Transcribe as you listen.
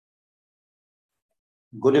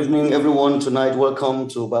Good evening, everyone. Tonight, welcome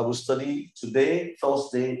to Bible study. Today,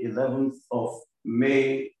 Thursday, 11th of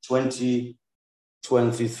May,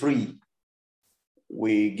 2023.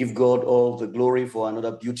 We give God all the glory for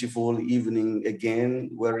another beautiful evening again,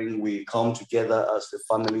 wherein we come together as the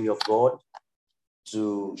family of God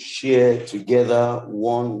to share together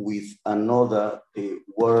one with another the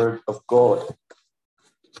word of God.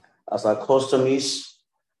 As our custom is,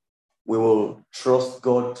 we will trust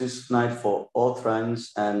God this night for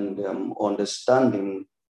utterance and understanding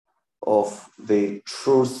of the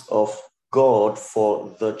truth of God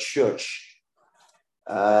for the church.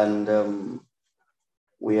 And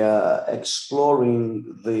we are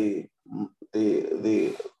exploring the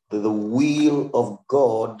will of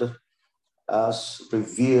God as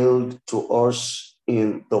revealed to us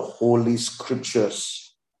in the Holy Scriptures.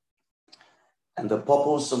 And the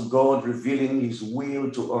purpose of God revealing his will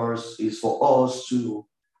to us is for us to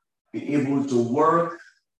be able to work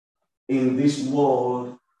in this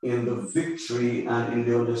world in the victory and in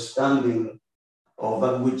the understanding of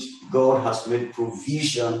that which God has made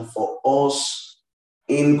provision for us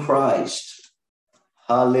in Christ.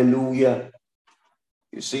 Hallelujah.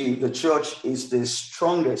 You see, the church is the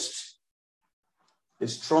strongest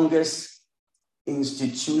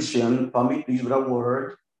institution, permit me to use that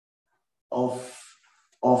word, of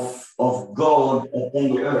God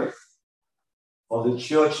upon the earth. For the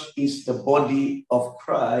church is the body of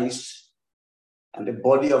Christ, and the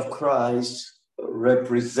body of Christ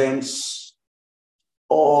represents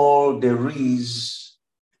all there is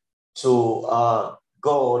to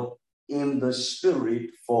God in the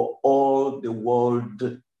spirit for all the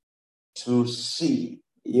world to see.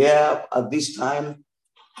 Yeah, at this time,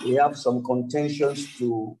 we have some contentions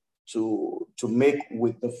to make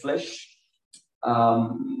with the flesh.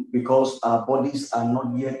 Because our bodies are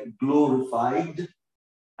not yet glorified.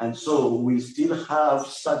 And so we still have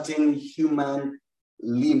certain human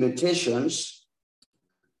limitations,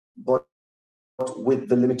 but with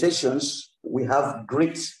the limitations, we have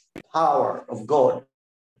great power of God.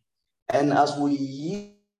 And as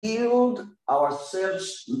we yield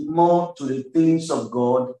ourselves more to the things of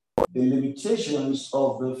God, the limitations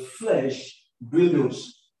of the flesh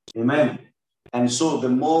dwindles. Amen. And so the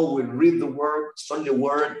more we read the word, study the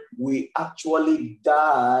word, we actually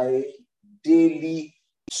die daily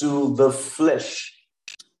to the flesh,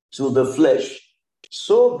 so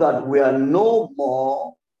that we are no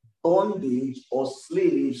more bondage or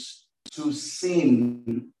slaves to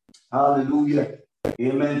sin. Hallelujah.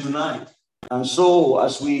 Amen tonight. And so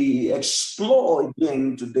as we explore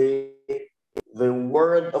again today, the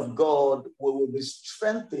word of God will be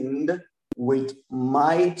strengthened with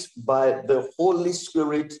might by the Holy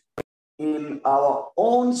Spirit in our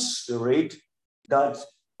own spirit, that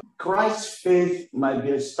Christ's faith might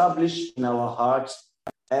be established in our hearts,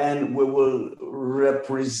 and we will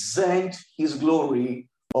represent his glory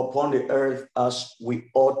upon the earth as we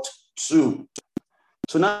ought to.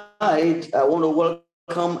 Tonight, I want to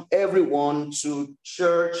welcome everyone to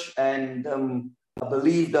church, and I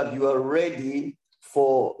believe that you are ready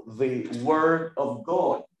for the word of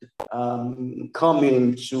God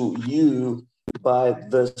coming to you by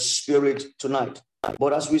the Spirit tonight.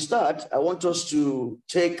 But as we start, I want us to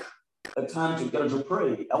take a time together to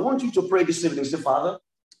pray. I want you to pray this evening. Say, Father,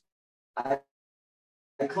 I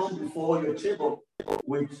come before your table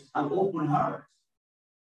with an open heart.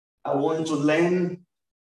 I want to learn.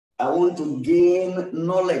 I want to gain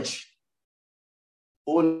knowledge.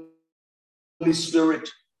 Holy Spirit,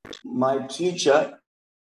 my teacher,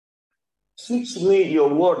 teach me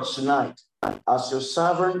your words tonight as your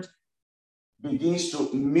servant begins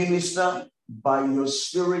to minister by your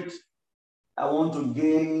Spirit. I want to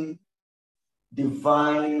gain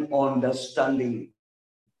divine understanding.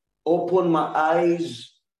 Open my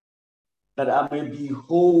eyes that I may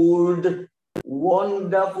behold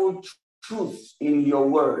wonderful truth in your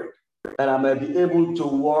word, that I may be able to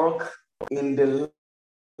walk in the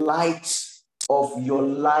light of your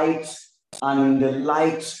light and in the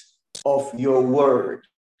light of your word.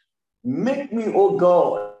 Make me, O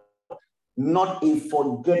God, not a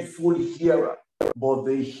forgetful hearer, but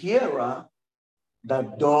the hearer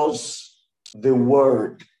that does the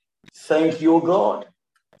word. Thank you, O God,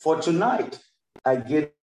 for tonight I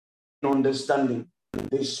get understanding.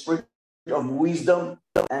 The spirit of wisdom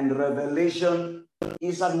and revelation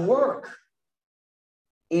is at work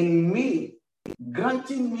in me,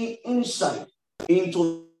 granting me insight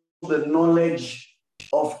into the knowledge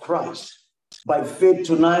of Christ. By faith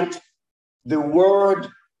tonight, the word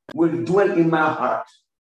will dwell in my heart,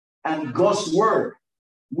 and God's word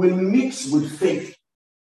will mix with faith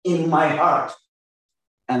in my heart.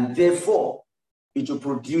 And therefore, it will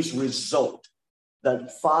produce result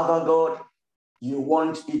that, Father God, you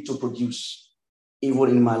want it to produce, even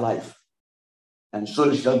in my life. And so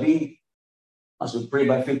it shall be, as we pray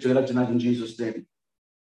by faith together tonight in Jesus' name.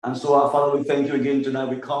 And so, our Father, we thank you again tonight.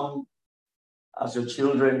 We come as your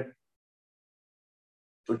children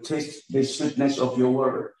to taste the sweetness of your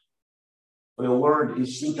word. For your word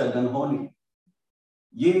is sweeter than honey,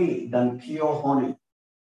 yea, than pure honey.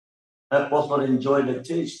 Help us not enjoy the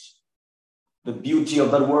taste, the beauty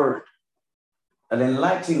of that word that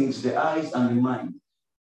enlightens the eyes and the mind,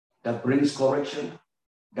 that brings correction,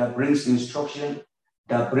 that brings instruction,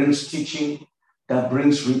 that brings teaching, that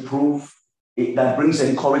brings reproof, that brings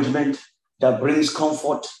encouragement, that brings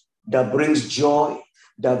comfort, that brings joy,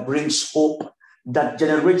 that brings hope, that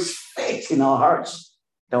generates faith in our hearts,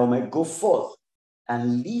 that we may go forth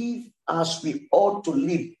and live as we ought to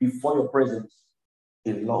live before your presence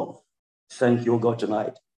in love. Thank you, God,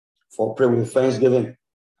 tonight for praying with thanksgiving.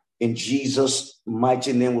 In Jesus'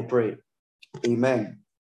 mighty name we pray. Amen.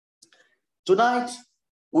 Tonight,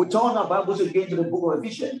 we turn our Bibles again to the book of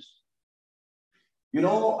Ephesians. You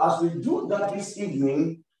know, as we do that this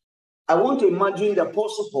evening, I want to imagine the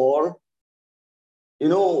Apostle Paul, you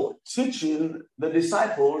know, teaching the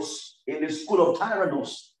disciples in the school of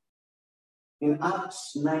Tyrannus in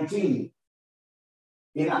Acts 19.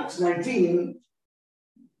 In Acts 19,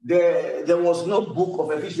 there was no book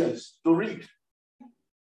of Ephesians to read.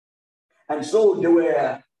 And so they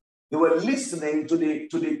were listening to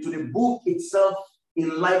the book itself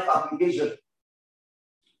in live application.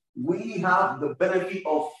 We have the benefit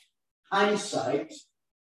of hindsight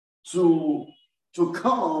to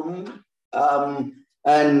come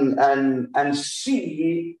and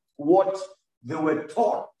see what they were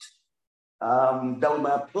taught, that we may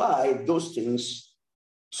apply those things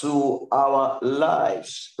to our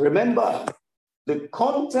lives. Remember, the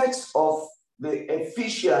context of the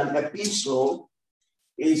Ephesian epistle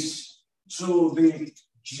is to the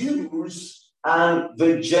Jews and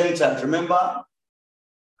the Gentiles. Remember,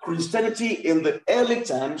 Christianity in the early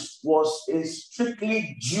times was a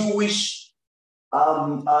strictly Jewish,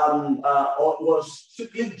 was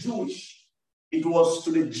strictly Jewish. It was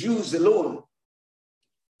to the Jews alone.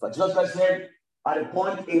 But Jesus Christ said at a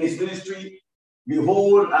point in his ministry,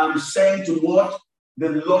 behold, I'm sent to what?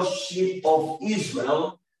 The Lordship of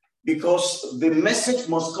Israel, because the message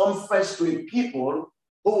must come first to a people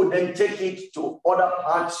who would then take it to other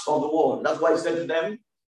parts of the world. That's why he said to them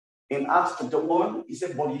in Acts chapter 1, he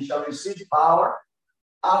said, but ye shall receive power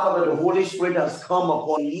after the Holy Spirit has come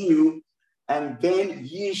upon you, and then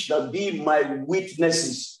ye shall be my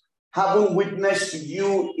witnesses, having witnessed to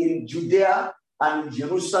you in Judea and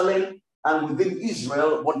Jerusalem and within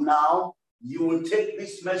Israel, but now you will take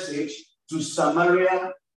this message to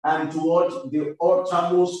Samaria and toward the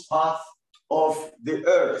uttermost part of the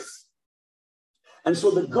earth. And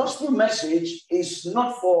so the gospel message is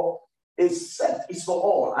not for a set, it's for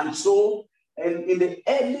all. And so in the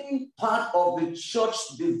early part of the church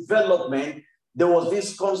development, there was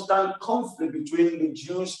this constant conflict between the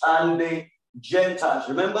Jews and the Gentiles.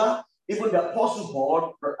 Remember, even the Apostle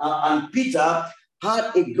Paul and Peter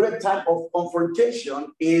had a great time of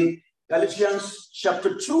confrontation in Galatians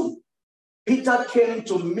chapter 2. Peter came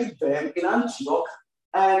to meet them in Antioch,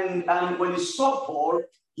 and when he saw Paul,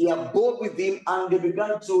 he abode with him, and they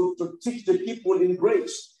began to teach the people in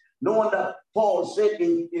grace. No wonder Paul said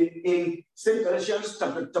in St. Galatians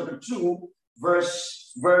chapter 2,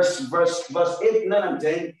 verse 8, 9, and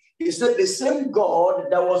 10, he said, the same God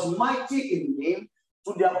that was mighty in him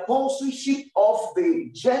to the apostleship of the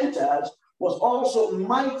Gentiles was also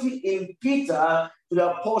mighty in Peter to the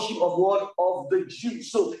apostleship of what? Of the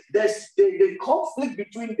Jews. So there's the conflict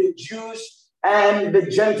between the Jews and the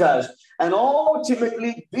Gentiles. And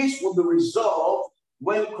ultimately, this will be resolved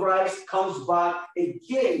when Christ comes back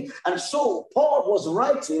again. And so Paul was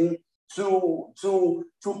writing to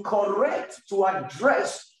correct, to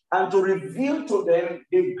address, and to reveal to them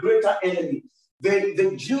the greater enemy.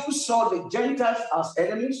 The Jews saw the Gentiles as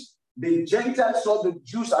enemies. The Gentiles saw the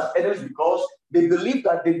Jews as enemies because they believed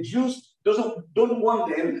that the Jews don't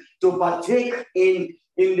want them to partake in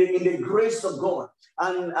the grace of God.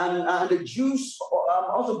 And the Jews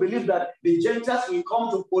also believe that the Gentiles will come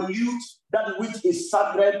to pollute that which is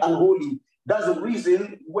sacred and holy. That's the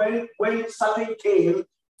reason when Satan came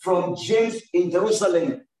from James in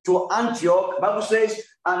Jerusalem to Antioch, the Bible says,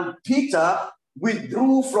 and Peter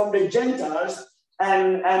withdrew from the Gentiles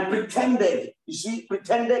and pretended,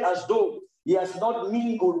 pretended as though he has not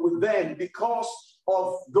mingled with them because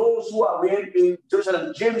of those who are in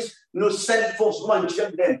Jerusalem. James sent folks to go and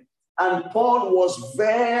check them. And Paul was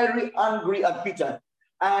very angry at Peter.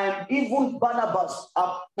 And even Barnabas,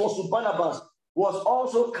 Apostle Barnabas, was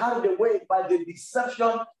also carried away by the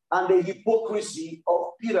deception and the hypocrisy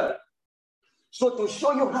of Peter. So to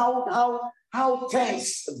show you how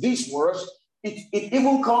tense this was, it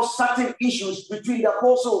even caused certain issues between the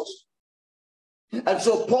apostles. And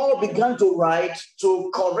so Paul began to write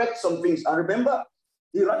to correct some things. And remember,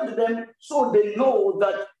 he wrote to them so they know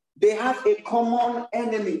that they have a common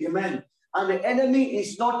enemy, amen. And the enemy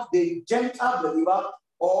is not the Gentile believer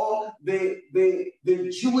or the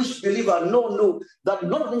Jewish believer. No. That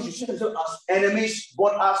none of them should see themselves as enemies,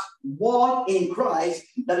 but as one in Christ,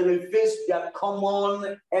 that they will face their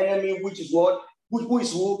common enemy, which is what? Who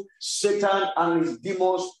is who? Satan and his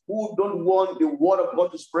demons, who don't want the word of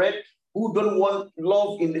God to spread, who don't want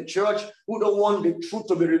love in the church, who don't want the truth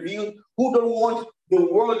to be revealed, who don't want the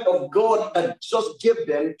word of God that just gave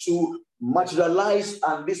them to materialize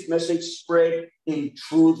and this message spread in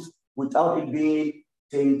truth without it being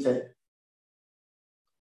tainted.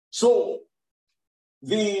 So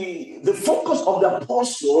the focus of the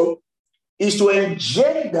apostle is to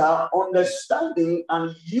engender understanding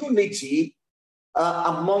and unity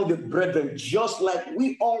among the brethren, just like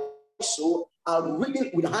we also are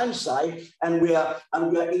reading with hindsight, and we are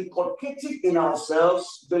inculcating in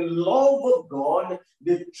ourselves the love of God,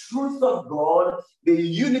 the truth of God, the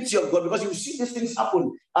unity of God, because you see these things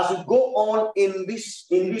happen as we go on in this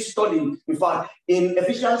study. In fact, in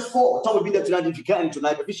Ephesians 4, Tom will be there tonight if you can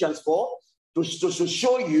tonight, Ephesians 4, to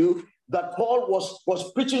show you that Paul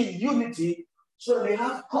was preaching unity. So they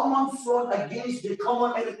have common front against the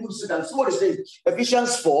common enemy. So what it says,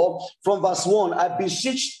 Ephesians 4, from verse 1, I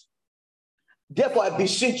beseech,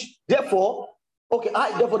 I, therefore,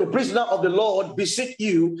 the prisoner of the Lord, beseech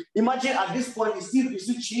you. Imagine at this point, he's still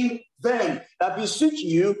beseeching them. I beseech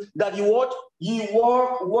you that you what? Ye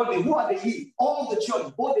work worthy. Who are the ye? All the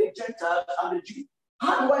church, both the Gentiles and the Jews.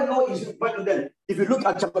 How do I know he's referring to them? If you look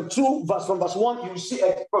at chapter 2, from verse 1, you see,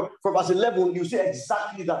 from verse 11, you see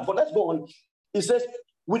exactly that. But let's go on. It says,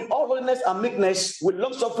 with all holiness and meekness, with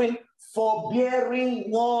long suffering, forbearing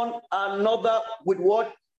one another with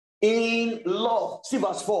what? In love. See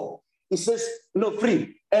verse 4. It says,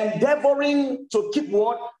 3. Endeavoring to keep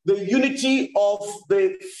what? The unity of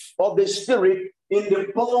the Spirit in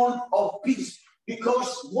the bond of peace.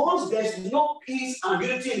 Because once there's no peace and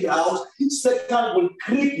unity in the house, Satan will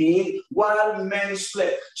creep in while men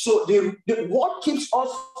sleep. So what keeps us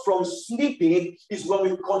from sleeping is when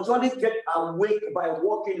we continually get awake by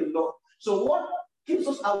walking in love. So what keeps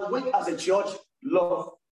us awake as a church?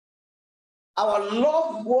 Love. Our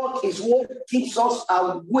love work is what keeps us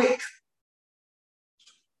awake.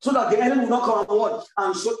 So that the enemy will not come and what?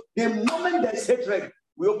 And so the moment there's hatred,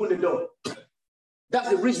 we open the door. That's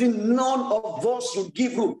the reason none of us should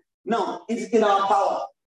give room. Now, it's in our power.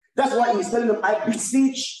 That's why he's telling them, I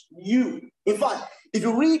beseech you. In fact, if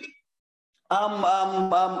you read,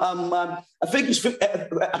 I think it's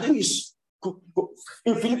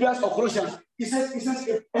in Philippians or Colossians, he says,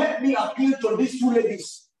 help me appeal to these two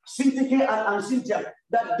ladies, Cynthia and Cynthia,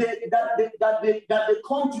 that they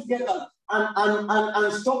come together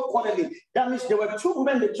and stop quarreling. That means there were two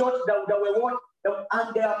women in the church that were what?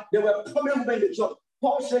 And there were problem women in the church.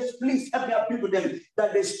 Paul says, please help me appeal to them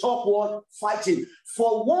that they stop what? Fighting.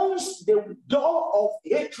 For once the door of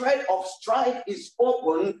hatred, of strife is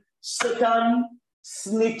open, Satan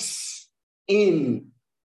sneaks in.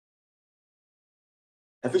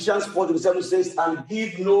 Ephesians 4:7 says, and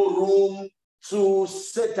give no room to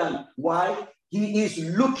Satan. Why? He is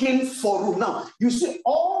looking for room. Now, you see,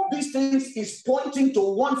 all these things is pointing to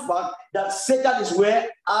one fact, that Satan is where?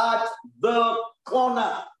 At the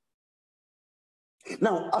corner.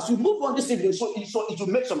 Now, as we move on this evening, so it will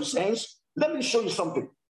make some sense. Let me show you something.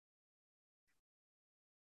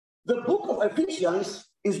 The book of Ephesians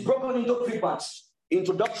is broken into 3 parts: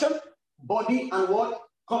 introduction, body, and what?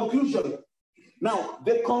 Conclusion. Now,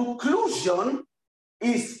 the conclusion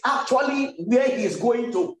is actually where he is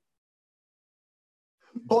going to.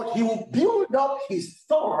 But he will build up his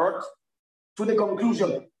thought to the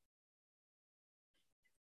conclusion.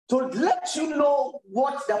 To let you know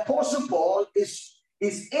what the Apostle Paul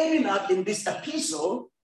is aiming at in this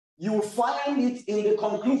epistle, you will find it in the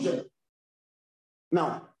conclusion.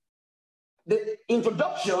 Now, the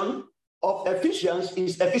introduction of Ephesians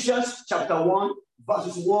is Ephesians chapter 1,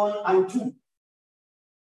 verses 1 and 2.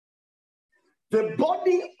 The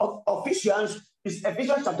body of Ephesians is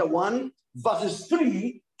Ephesians chapter 1, verses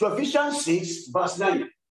 3 to Ephesians 6, verse 9.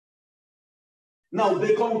 Now,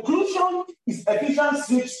 the conclusion is Ephesians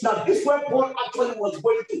 6. Now, this is where Paul actually was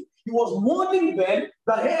going to. He was warning them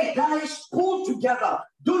that, hey, guys, pull together.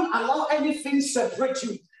 Don't allow anything separate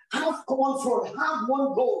you. have common front, have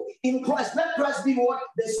one goal in Christ. Let Christ be what?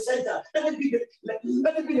 The center. Let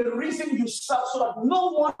it be the reason you serve, so that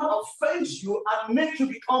no one offends you and make you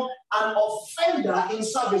become an offender in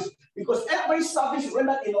service. Because every service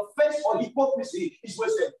rendered in offense or hypocrisy is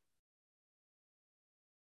wasted.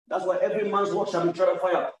 That's why every man's work shall be tried by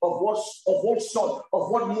fire. Of what sort, of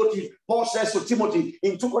what motive? Paul says to Timothy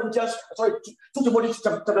in 2 Timothy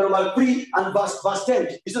chapter 3 and verse 10.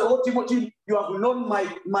 He said, "Oh Timothy, you have known my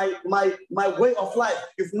way of life.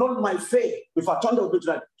 You've known my faith." If I turn over to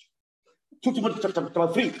that, 2 Timothy chapter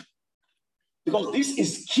 3, because this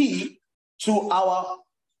is key to our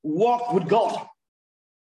walk with God.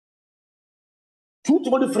 2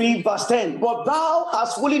 Timothy 3 verse 10. "But thou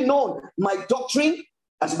hast fully known my doctrine,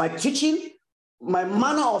 as my teaching, my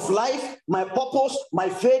manner of life, my purpose, my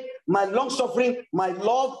faith, my long-suffering, my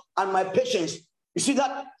love, and my patience." You see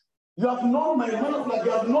that? You have known my manner of life,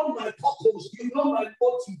 you have known my purpose, you know my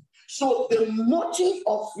motive. So the motive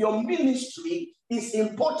of your ministry is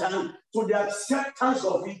important to the acceptance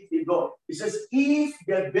of it in God. It says, if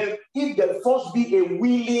there first be a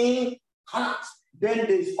willing heart, then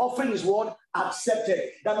the offering is what?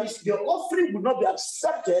 Accepted. That means the offering will not be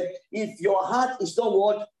accepted if your heart is not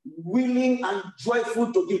what? Willing and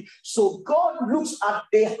joyful to give. So God looks at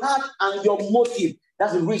the heart and your motive.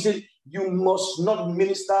 That's the reason you must not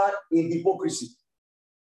minister in hypocrisy.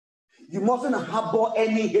 You mustn't harbor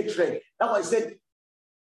any hatred. That's why I said,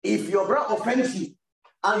 if your brother offends you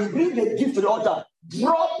and you bring the gift to the altar,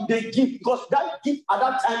 drop the gift, because that gift at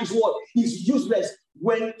that time is what? Is useless.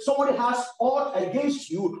 When somebody has aught against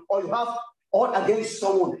you, or you have aught against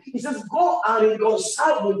someone, he says, go and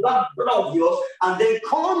reconcile with that brother of yours, and then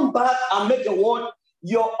come back and make a word,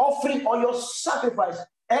 your offering or your sacrifice.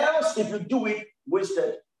 Else, if you do it,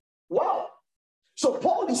 wasted. Wow. So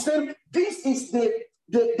Paul is saying this is the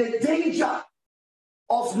danger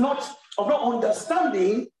of not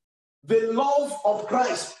understanding the love of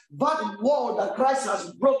Christ. That wall that Christ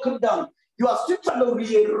has broken down. You are still trying to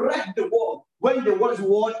re-erect the wall when the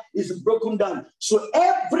wall is broken down. So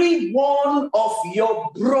every one of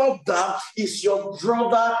your brother is your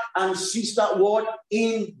brother and sister, what?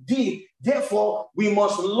 Indeed. Therefore, we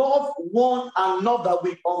must love one another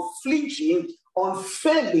with unflinching,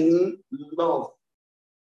 unfailing love.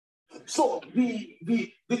 So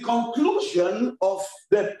the conclusion of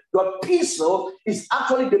the epistle is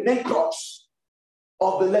actually the main crux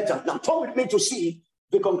of the letter. Now turn with me to see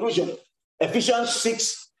the conclusion. Ephesians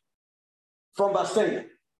 6 from verse 10.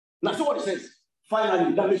 Now see what it says.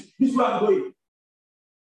 Finally, that means this is where I'm going.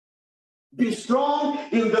 Be strong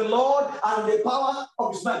in the Lord and the power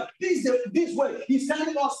of his might. This way, he's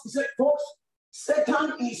telling us, he said, folks,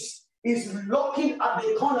 Satan is looking at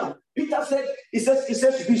the corner. Peter said, he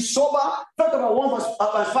says, be sober. First of all, 1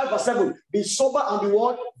 verse 5 verse 7. Be sober and be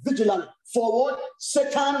what? Vigilant. For what?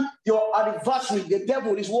 Satan, your adversary, the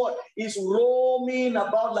devil, is what? Is roaming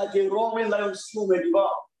about like a roaring lion, slowing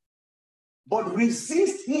about. But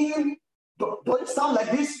resist him. Does it sound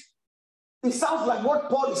like this? It sounds like what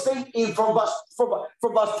Paul is saying from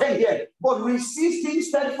verse 10 here. But resist him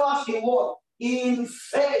steadfast in what? In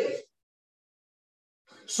faith.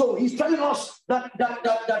 So he's telling us that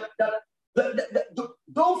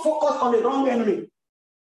don't focus on the wrong enemy.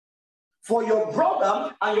 For your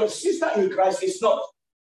brother and your sister in Christ is not.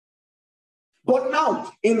 But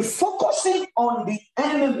now, in focusing on the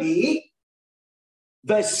enemy,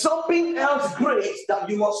 there's something else great that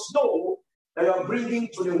you must know that you're bringing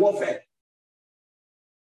to the warfare.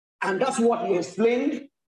 And that's what he explained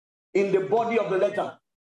in the body of the letter.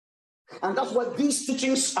 And that's why these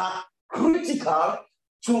teachings are critical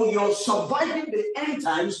to your surviving the end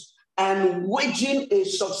times and waging a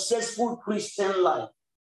successful Christian life.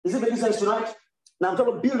 Is it making sense tonight? Now I'm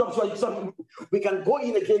trying to build up so we can go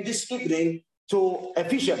in again this evening to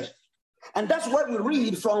Ephesians. And that's where we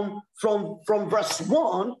read from verse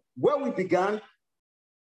 1, where we began,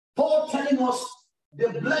 Paul telling us the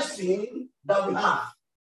blessing that we have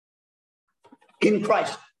in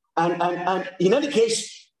Christ. And in any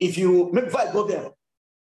case, if you, maybe if I go there,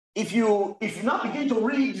 if you now begin to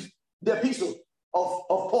read the epistle of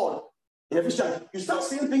Paul in Ephesians, you start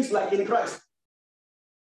seeing things like in Christ,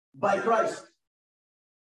 by Christ,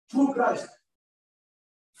 through Christ,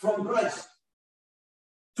 from Christ,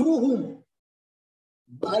 to whom,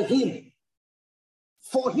 by him,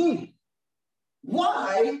 for him.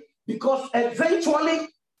 Why? Because eventually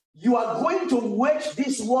you are going to wage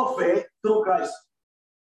this warfare through Christ.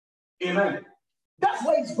 Amen. That's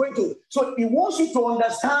where it's going to. So he wants you to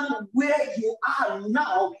understand where you are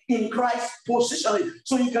now in Christ's position,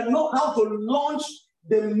 so you can know how to launch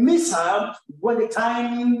the missile when the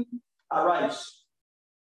time arrives.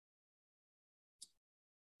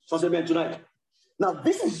 So say amen tonight. Now,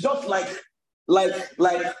 this is just like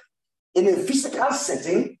in a physical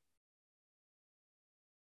setting,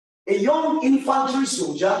 a young infantry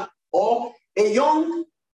soldier or a young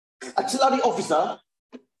artillery officer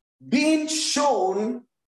being shown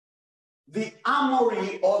the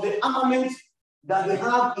armory or the armament that they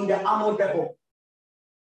have in the armor depot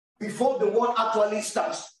before the war actually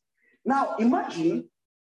starts. Now, imagine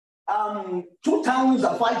two towns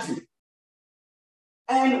are fighting,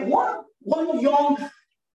 and one young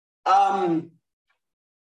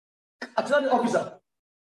artillery officer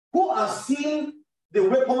who has seen the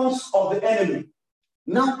weapons of the enemy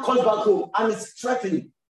now comes back home and is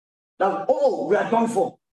threatening that, oh, we are done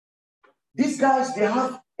for. These guys, they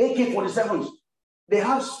have AK-47s, they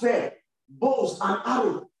have spare bows and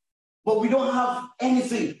arrows, but we don't have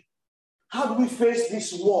anything. How do we face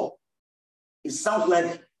this war? It sounds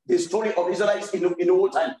like the story of Israelites in the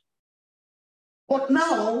old time. But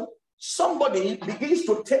now, somebody begins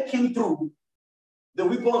to take him through the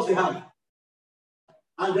weapons they have.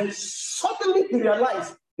 And then suddenly he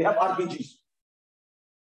realized they have RPGs.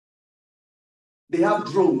 They have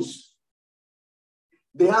drones.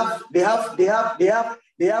 They have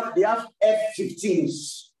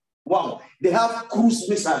F-15s. Wow. They have cruise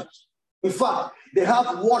missiles. In fact, they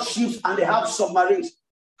have warships and they have submarines.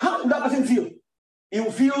 How would that person feel? He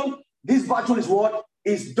will feel this battle is what?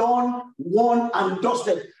 Is done, won, and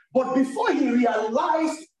dusted. But before he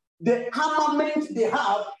realized the armament they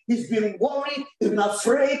have, he's been worried, he's been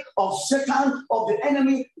afraid of Satan, of the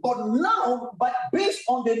enemy. But now, based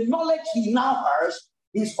on the knowledge he now has,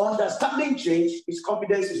 his understanding changed, his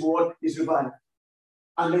confidence is what? Is revived.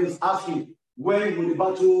 And then he's asking, when will the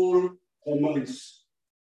battle commence?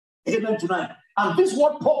 Amen tonight. And this is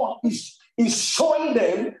what Paul is showing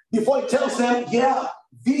them before he tells them, yeah,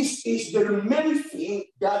 this is the remaining thing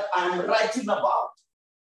that I'm writing about.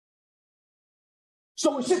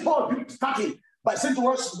 So we see Paul starting by saying to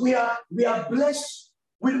us, we are blessed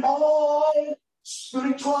with all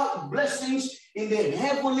spiritual blessings in the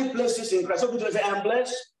heavenly places in Christ. So we say, I'm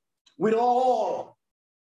blessed with all.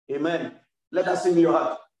 Amen. Let us sing in your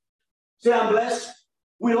heart. Say, I'm blessed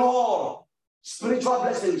with all spiritual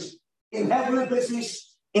blessings in heavenly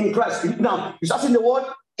places in Christ. Now, you start seeing the word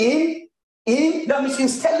in, that means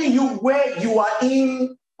it's telling you where you are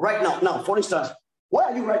in right now. Now, for instance, where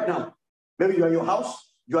are you right now? Maybe you're in your house,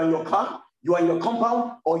 you're in your car, you are in your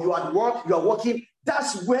compound, or you are at work, you are working.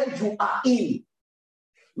 That's where you are in.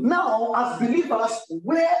 Now, as believers,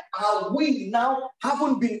 where are we now?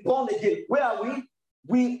 Haven't been born again. Where are we?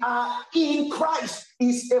 We are in Christ.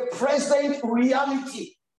 It's a present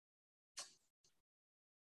reality.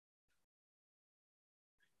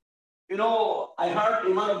 You know, I heard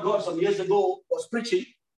a man of God some years ago was preaching,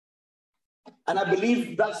 and I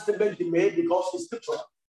believe that statement he made because it's scriptural.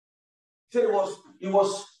 He said it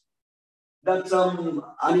was that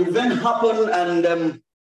an event happened, and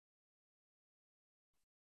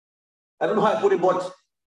I don't know how I put it, but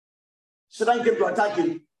Satan came to attack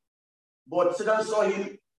him. But Satan saw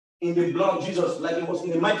him in the blood of Jesus, like he was in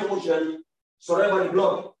the mighty ocean, surrounded by the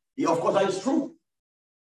blood. Of course, that is true.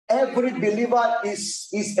 Every believer is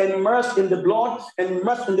immersed in the blood,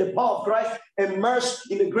 immersed in the power of Christ,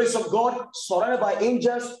 immersed in the grace of God, surrounded by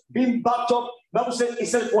angels, being backed up. The Bible says, he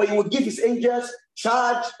said, for he would give his angels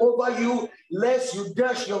charge over you, lest you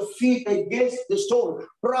dash your feet against the stone.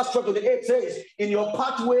 Proverbs 28 says, in your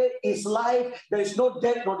pathway is life, there is no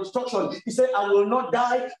death nor destruction. He said, I will not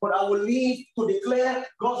die, but I will live to declare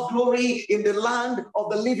God's glory in the land of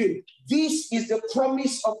the living. This is the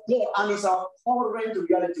promise of God, and it's our current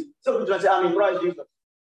reality. So we say, I'm in Christ Jesus.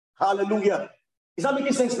 Hallelujah. Is that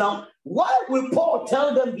making sense now? Why will Paul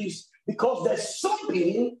tell them this? Because there's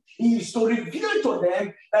something he is to reveal to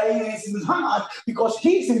them that is in his heart, because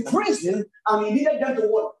he's in prison and he needed them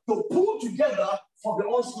to pull together for the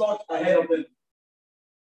onslaught ahead of them.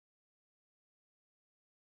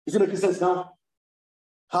 Is it making sense now?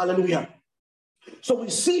 Hallelujah. So we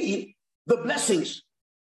see the blessings.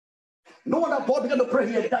 No wonder Paul began to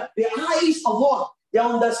pray here that the eyes of what? Their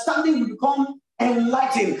understanding will become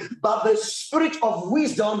enlightened by the spirit of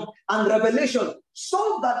wisdom and revelation,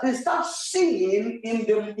 so that they start seeing in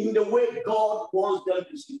the way God wants them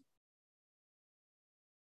to see.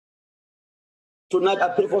 Tonight, I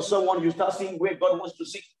pray for someone, you start seeing where God wants to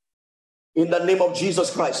see, in the name of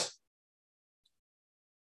Jesus Christ.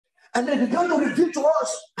 And they began to reveal to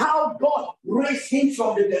us how God raised him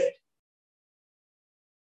from the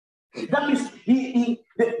dead. That means you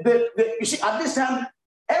see, at this time,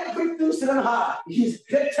 everything Satan had, his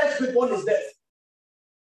greatest weapon is death.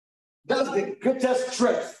 That's the greatest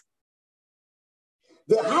strength.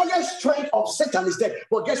 The highest strength of Satan is death.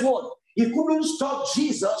 But guess what? He couldn't stop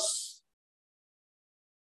Jesus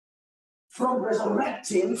from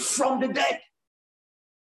resurrecting from the dead.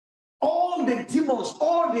 All the demons,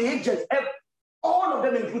 all the angels, all of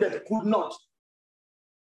them included, could not.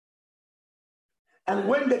 And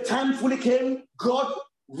when the time fully came, God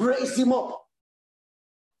raised him up.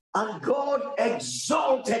 And God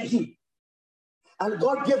exalted him. And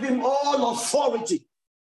God gave him all authority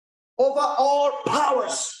over all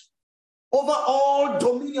powers, over all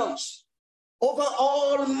dominions, over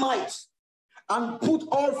all might, and put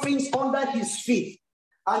all things under his feet,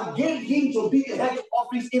 and gave him to be the head of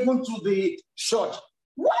office even to the church.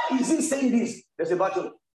 Why is he saying this? There's a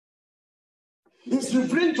battle. He's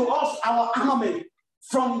referring to us our armament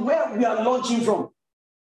from where we are launching from.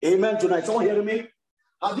 Amen tonight. Someone hearing me?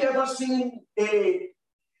 Have you ever seen a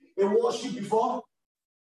warship before?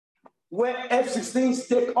 Where F-16s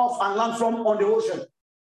take off and land from on the ocean.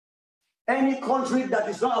 Any country that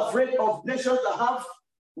is not afraid of nations that have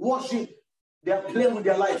warship, they are playing with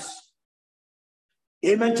their lives.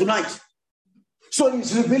 Amen tonight. So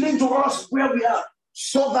he's revealing to us where we are,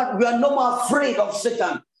 so that we are no more afraid of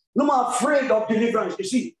Satan, no more afraid of deliverance. You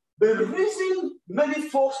see, the reason many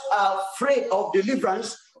folks are afraid of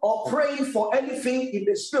deliverance or praying for anything in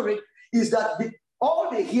the spirit is that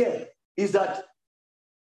all they hear is that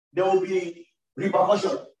there will be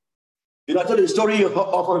repercussion. You know, I told you the story of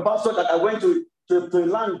a pastor that I went to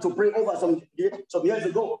land to pray over some years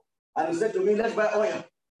ago. And he said to me, let's buy oil.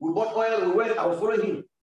 We bought oil, we went, I was following him.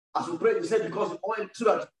 As we prayed, he said, because the oil,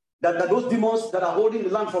 so that those demons that are holding the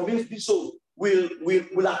land from being sold will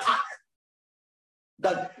attack.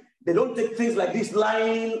 That they don't take things like this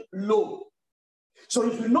lying low. So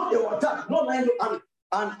if you know they will attack, not lying low,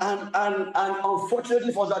 and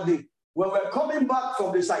unfortunately for that day, when we're coming back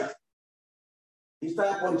from the site, he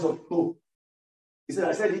started pointing up. Oh. He said,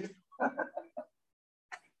 I said it.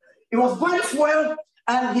 It was very well,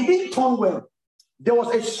 and he didn't turn well. There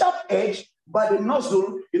was a sharp edge by the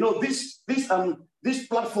nozzle, you know, this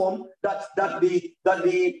platform that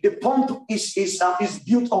the pump is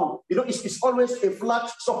built on. You know, it's always a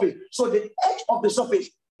flat surface. So the edge of the surface,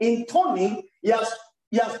 in turning, he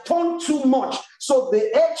has turned too much. So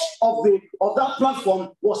the edge of that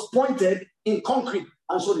platform was pointed in concrete,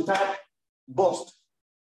 and so the tire burst.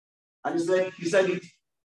 And he said it,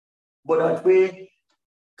 but that way,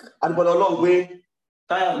 and but a long way,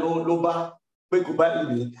 tire no back, we could buy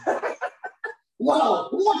it. Wow,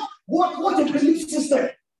 what a belief system.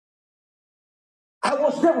 I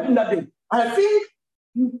was there with him that day. And I think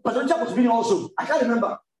Pastor Jack was being also. I can't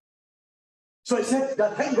remember. So he said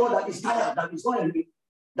that thank God that he's tired, that he's not enemy,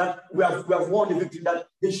 that we have won the victory, that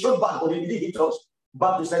they shot back, but they didn't hit us.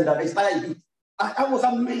 Back to say that he's tired. I was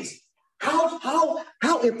amazed. How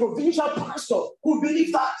a provincial pastor could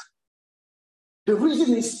believe that. The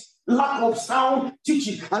reason is lack of sound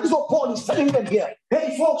teaching. And this is what Paul is telling them here.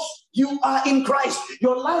 Hey, folks, you are in Christ.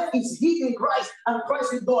 Your life is hid in Christ, and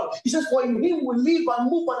Christ in God. He says, for in him we live and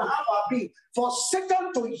move and have our being. For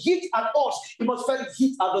Satan to hit at us, he must first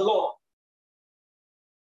hit at the Lord.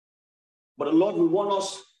 But the Lord will want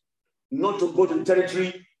us not to go to the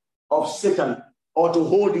territory of Satan or to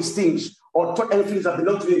hold these things or touch anything that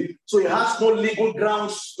belong to him. So he has no legal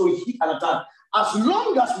grounds to hit and attack. As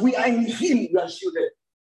long as we are in him, we are shielded.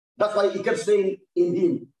 That's why he kept saying in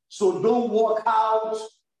him. So don't walk out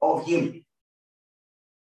of him.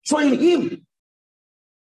 So in him,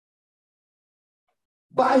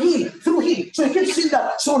 by him, through him. So you can see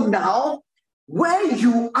that. So now, where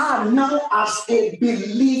you are now as a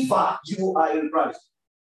believer, you are in Christ.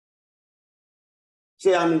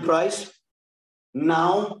 Say, I'm in Christ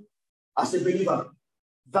now as a believer.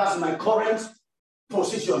 That's my current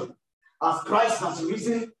position. As Christ has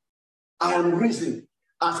risen, I am risen.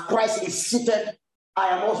 As Christ is seated, I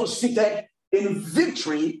am also seated in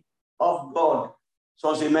victory of God.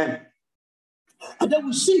 So say amen. And then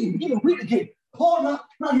we see, read again. Paul,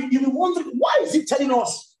 now you wonder, why is he telling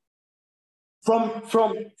us from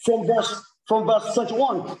verse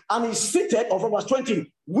 21, and he's seated, or from verse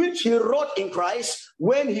 20, which he wrought in Christ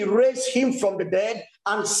when he raised him from the dead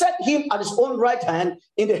and set him at his own right hand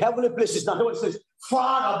in the heavenly places. Now, what it says,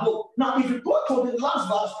 far above. Now, if you go to the last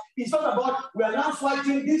verse, it's talking about we are now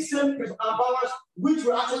fighting these same powers which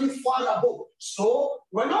were actually far above. So,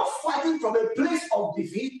 we're not fighting from a place of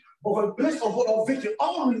defeat, but from a place of victory.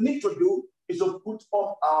 All we need to do is to put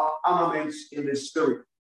up our armaments in the spirit.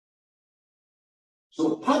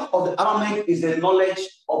 So part of the armament is the knowledge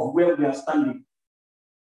of where we are standing.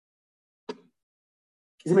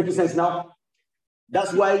 Is it making sense now?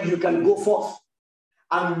 That's why you can go forth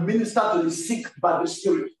and minister to the sick by the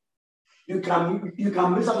Spirit. You can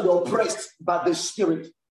minister to the oppressed by the Spirit.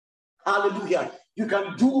 Hallelujah. You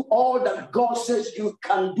can do all that God says you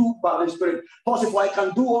can do by the Spirit. Possible, I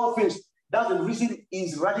can do all things. That's the reason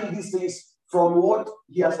he's writing these things from what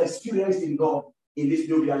he has experienced in God in this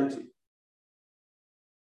new reality.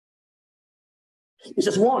 It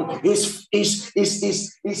says one is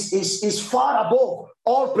far above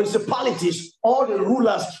all principalities, all the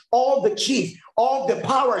rulers, all the chiefs, all the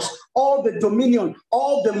powers, all the dominion,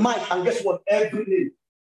 all the might, and guess what? Everything.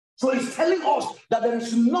 So he's telling us that there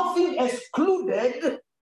is nothing excluded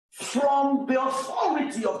from the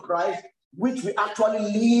authority of Christ, which we actually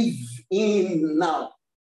live in now.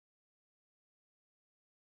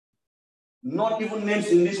 Not even names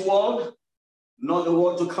in this world, not the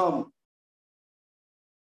world to come.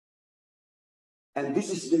 And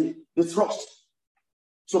this is the thrust.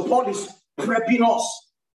 So Paul is prepping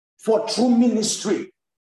us for true ministry.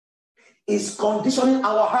 Is conditioning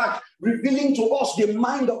our heart, revealing to us the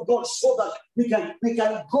mind of God so that we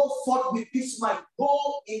can go forth with this mind,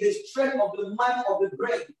 go in the strength of the mind of the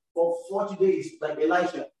brain for 40 days, like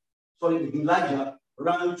Elijah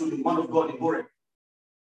ran to the man of God in Horeb.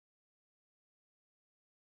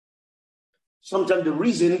 Sometimes the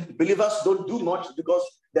reason believers don't do much because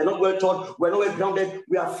they're not well taught, we're not well grounded,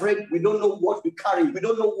 we are afraid, we don't know what we carry, we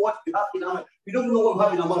don't know what we have in our mind, we don't know what we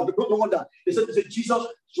have in our mouth, we don't know that. They said, Jesus,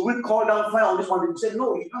 should we call down fire on this one? He said,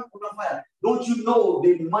 no, you can't call down fire. Don't you know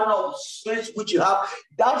the manner of strength which you have?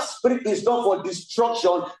 That spirit is not for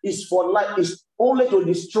destruction, it's for life, it's only to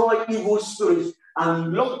destroy evil spirits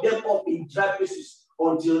and lock them up in dry places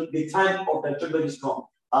until the time of the judgment is come.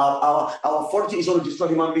 Our authority is not to destroy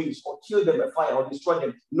human beings or kill them by fire or destroy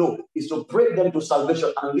them. No, it's to bring them to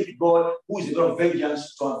salvation and leave God, who is the God of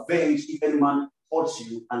vengeance, to avenge if any man hurts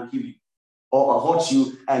you and kill you, or hurts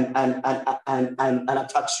you and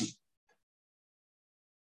attacks you.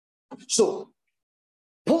 So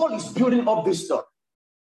Paul is building up this stuff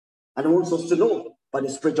and wants us to know by the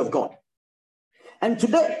Spirit of God. And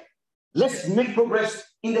today, let's make progress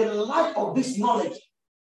in the light of this knowledge.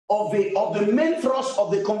 Of the main thrust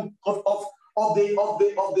of the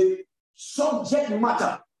subject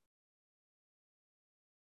matter.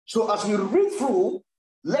 So as we read through,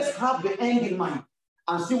 let's have the end in mind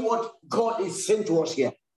and see what God is saying to us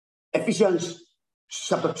here. Ephesians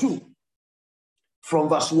chapter 2, from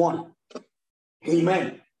verse 1.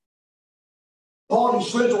 Amen. Paul is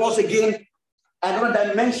showing to us again another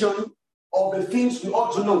dimension of the things we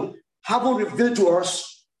ought to know, having revealed to us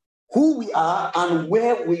who we are and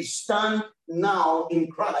where we stand now in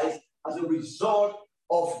Christ as a result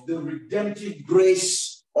of the redemptive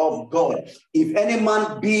grace of God. If any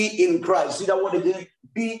man be in Christ, see that word again,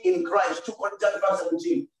 be in Christ, 2 Corinthians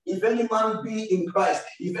 17. If any man be in Christ,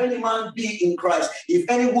 if any man be in Christ, if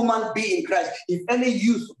any woman be in Christ, if any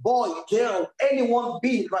youth, boy, girl, anyone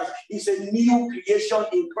be in Christ, is a new creation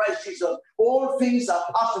in Christ Jesus. All things are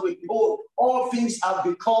passed away. Behold, all things have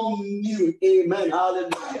become new. Amen.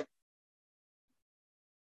 Hallelujah.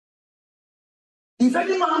 If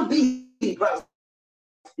any man be in Christ,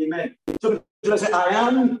 amen. So say, I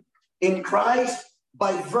am in Christ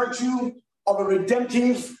by virtue of a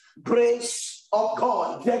redemptive grace of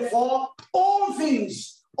God. Therefore, all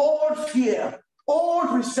things, all fear,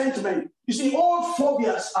 all resentment, you see, all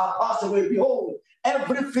phobias are passed away. Behold,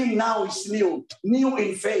 everything now is new. New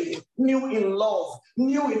in faith, new in love,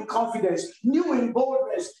 new in confidence, new in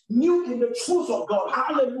boldness, new in the truth of God.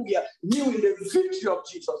 Hallelujah. New in the victory of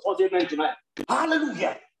Jesus. What's amen tonight?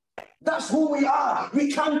 Hallelujah. That's who we are.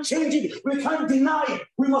 We can't change it. We can't deny it.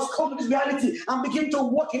 We must come to this reality and begin to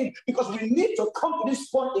walk in it, because we need to come to this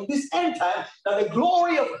point in this end time that the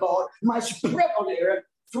glory of God might spread on the earth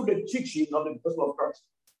through the teaching of the gospel of Christ.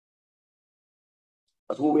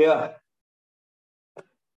 That's who we are.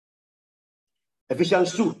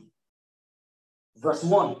 Ephesians 2, verse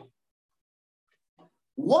 1.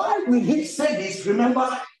 Why will he say this? Remember,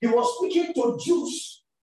 he was speaking to Jews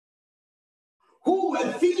who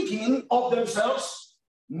were thinking of themselves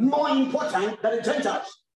more important than the Gentiles.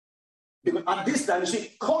 Because at this time, you see,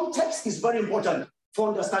 context is very important for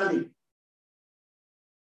understanding.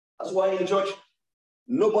 That's why in church,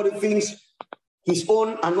 nobody thinks his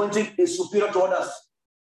own anointing is superior to others.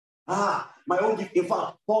 My own gift. In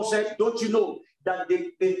fact, Paul said, don't you know that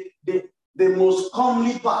the most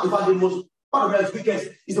comely part, in fact, the most part of the weakest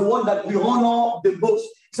is the one that we honor the most.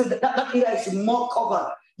 So that area is more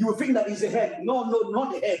covered. You will think that is the head. No,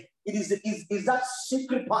 not the head. It is that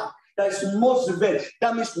secret part that is most revealed.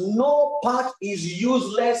 That means no part is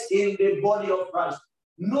useless in the body of Christ.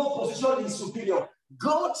 No position is superior.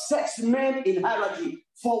 God sets men in hierarchy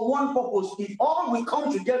for one purpose. If all will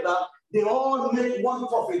come together they all make one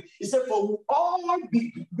profit. He said, for we all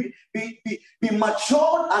be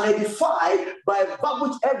matured and edified by that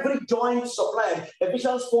which every joint supplies.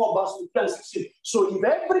 Ephesians 4, verse 15 and 16. So if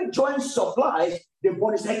every joint supplies, the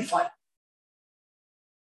body is edified.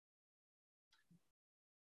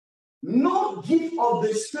 No gift of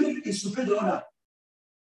the Spirit is superior to another.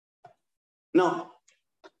 Now,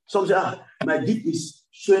 some say, my gift is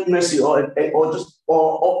showing mercy or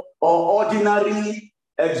ordinary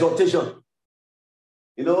exhortation.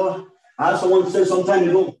 You know, I had someone say some time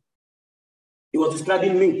ago, he was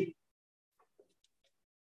describing me.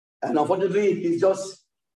 And unfortunately, he's just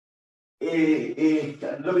let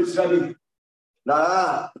me describe him.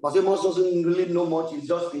 Pastor Moses doesn't really know much, he's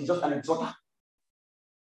just an exhorter.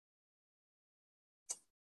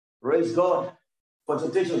 Praise God for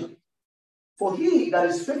exhortation. For he that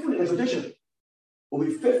is faithful in exhortation will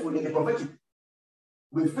be faithful in the prophetic,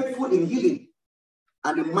 will be faithful in healing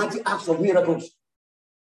and the mighty acts of miracles.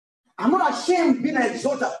 I'm not ashamed of being an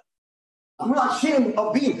exhorter. I'm not ashamed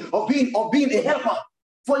of being a helper.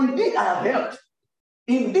 For indeed I have helped.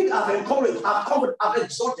 Indeed I've encouraged, I've covered, I've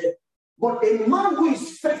exhorted. But a man who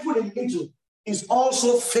is faithful in little is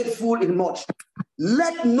also faithful in much.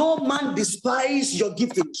 Let no man despise your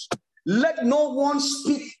giftings. Let no one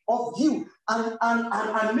speak of you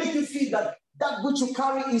and make you feel that which you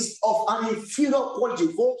carry is of an inferior quality.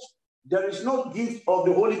 Folks, there is no gift of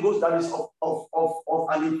the Holy Ghost that is of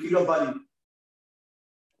an inferior value.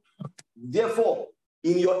 Therefore,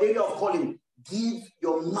 in your area of calling, give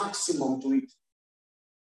your maximum to it.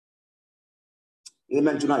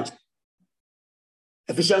 Amen tonight.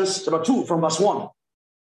 Ephesians chapter 2 from verse 1.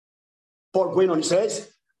 Paul going on, he says,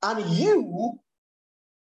 and you,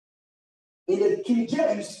 in the King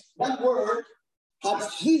James, that word, had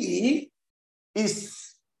he, is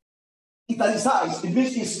italicized. It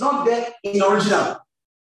means it's not there in original.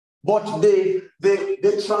 But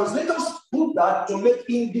the translators put that to make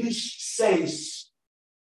English sense,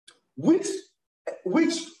 which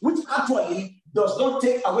actually does not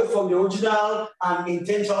take away from the original and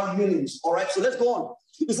intentional meanings. All right, so let's go on.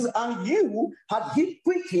 It says, and you had he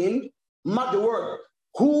quickened, mark the word,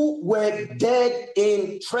 who were dead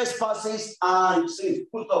in trespasses and sins.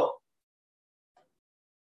 Put up.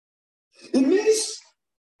 It means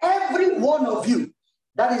every one of you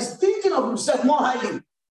that is thinking of himself more highly,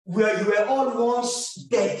 where you were all once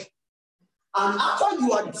dead. And after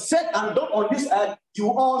you are set and done on this earth,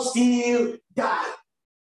 you all still die.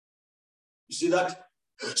 You see that?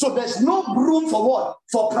 So there's no room for what?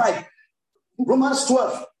 For pride. Romans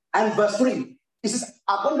 12 and verse 3. It says,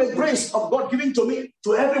 upon the grace of God given to me,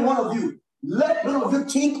 to every one of you, let none of you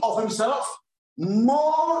think of himself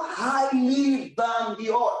more highly than he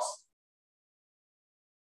ought.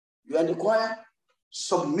 You are in the choir,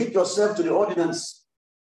 submit yourself to the ordinance.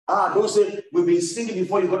 Don't say, we've been singing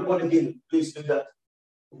before you got born again. Please do that.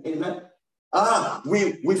 Amen.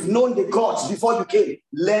 We've known the chords before you came.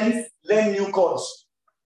 Learn new chords.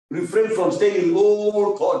 Refrain from staying in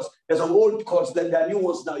old chords. There's some old chords, then there are new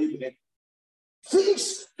ones now. You can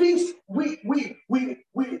things we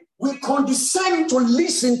condescend to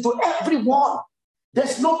listen to everyone.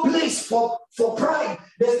 There's no place for pride.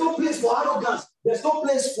 There's no place for arrogance. There's no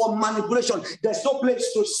place for manipulation. There's no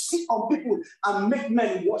place to sit on people and make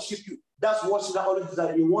men worship you. That's what that always is,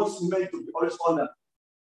 that he wants men to be always honored.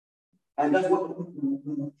 And that's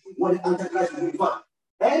what the Antichrist will do.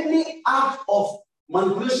 Any act of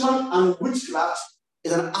manipulation and witchcraft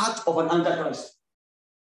is an act of an Antichrist.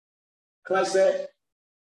 Christ said,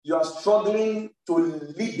 you are struggling to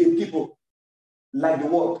lead the people like the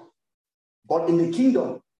world. But in the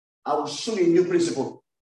kingdom, I will show you a new principle.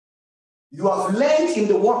 You have learned in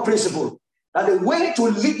the world principle that the way to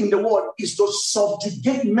lead in the world is to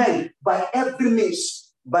subjugate men by every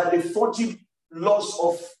means, by the 40 laws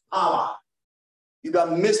of power. You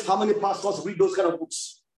can miss how many pastors read those kind of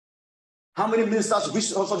books. How many ministers read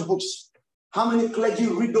such books? How many clergy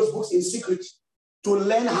read those books in secret to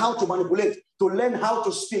learn how to manipulate, to learn how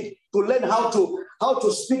to speak, to learn how to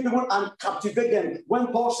speak people and captivate them. When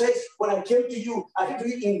Paul says, when I came to you, I came to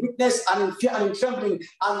you in weakness and in fear and in trembling,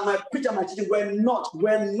 and my preacher and my teaching were not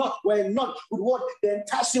with what? The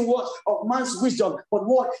enticing words of man's wisdom, but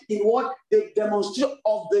what? In what? The demonstration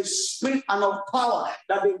of the spirit and of power,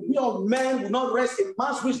 that the will of man will not rest in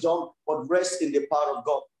man's wisdom, but rest in the power of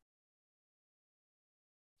God.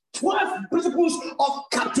 12 principles of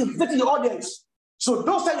captivating the audience. So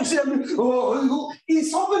those times you see them,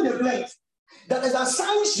 it's often the blank. That is a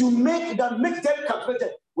signs you make that make them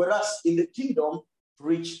captivated. Whereas in the kingdom,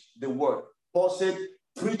 preach the word. Paul said,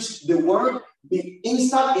 preach the word Be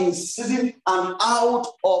inside in season and out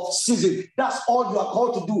of season. That's all you are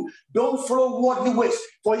called to do. Don't follow worldly ways.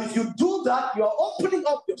 For if you do that, you are opening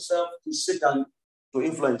up yourself to Satan to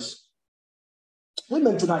influence.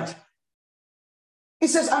 Women tonight. It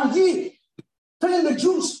says, and ye, telling the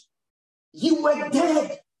Jews, you were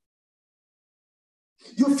dead.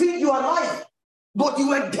 You think you are alive, but you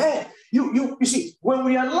were dead. You see, when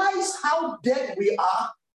we realize how dead we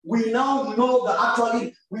are, we now know that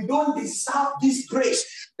actually we don't deserve this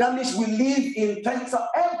grace. That means we live in terms of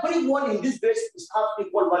everyone in this grace is have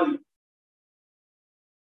equal value.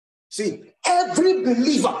 See, every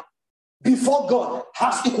believer before God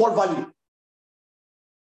has equal value.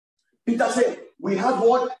 Peter said, we have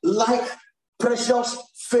what? Like precious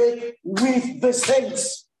faith with the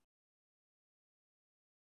saints.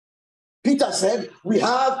 Peter said, we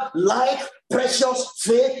have like precious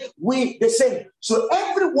faith with the saints. So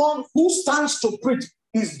everyone who stands to preach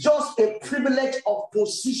is just a privilege of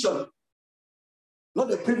position,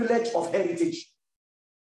 not a privilege of heritage.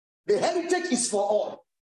 The heritage is for all,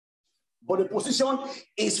 but the position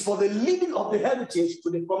is for the leading of the heritage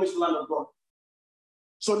to the promised land of God.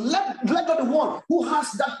 So let the one who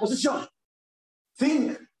has that position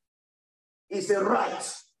think it's a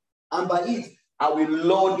right, and by it, I will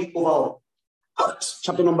lord it over all. Acts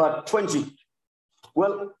chapter number 20.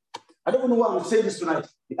 Well, I don't know why I'm saying this tonight.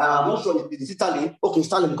 I'm not sure if it's Italy. Okay,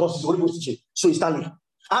 Italy because it's Holy Ghost teaching. So it's Italy.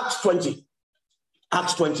 Acts 20.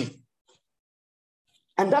 Acts 20.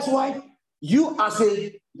 And that's why you as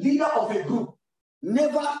a leader of a group,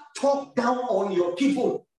 never talk down on your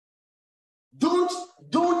people. Don't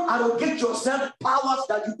arrogate yourself powers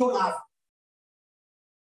that you don't have.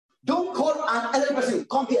 Don't call an elder person,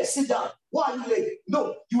 come here, sit down. Why are you late?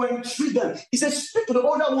 No, you entreat them. He says, speak to the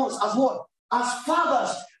older ones as what? As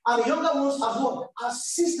fathers, and the younger ones as what? As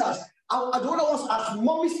sisters, and the older ones as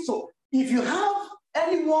mommies. So if you have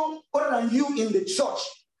anyone other than you in the church,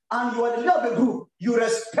 and you are the leader of the group, you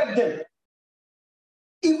respect them.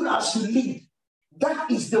 Even as you lead,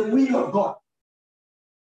 that is the will of God.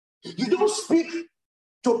 You don't speak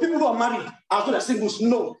to people who are married as well as singles.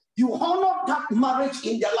 No. You honor that marriage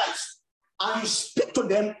in their lives. And you speak to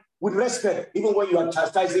them with respect, even when you are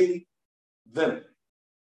chastising them.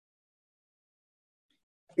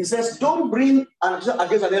 He says, don't bring an accusation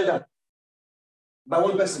against an elder by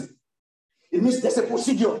one person. It means there's a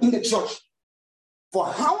procedure in the church for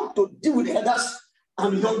how to deal with the elders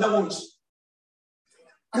and the younger ones.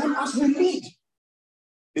 And as we lead,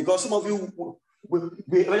 because some of you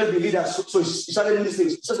we rather be leaders, so it's started in these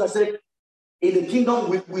things. Just like I said, in the kingdom,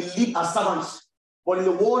 we lead as servants, but in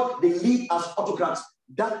the world, they lead as autocrats.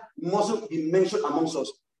 That mustn't be mentioned amongst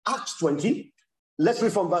us. Acts 20, let's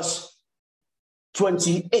read from verse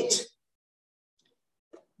 28.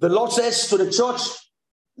 The Lord says to the church,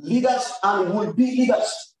 leaders and will-be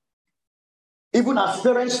leaders, even as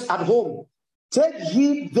parents at home, take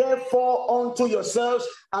heed therefore unto yourselves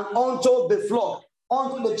and unto the flock,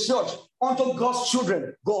 unto the church, unto God's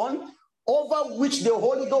children. Go on. Over which the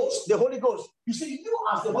Holy Ghost, you see, you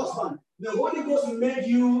as the husband, the Holy Ghost made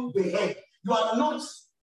you the head. You are not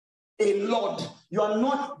a lord. You are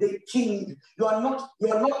not the king. You are not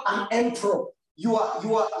an emperor. You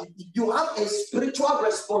have a spiritual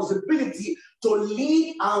responsibility to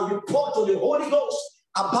lead and report to the Holy Ghost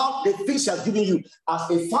about the things He has given you. As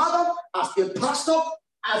a father, as a pastor,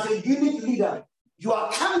 as a unit leader, you are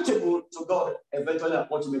accountable to God eventually and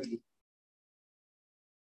ultimately.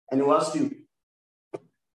 And He will ask you.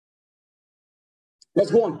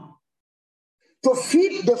 Let's go on. To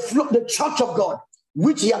feed the church of God,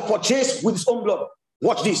 which He has purchased with His own blood.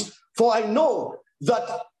 Watch this. For I know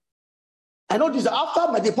that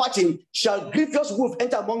after my departing shall grievous wolf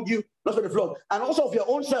enter among you, not for the flock, and also of your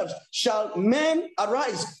own selves shall men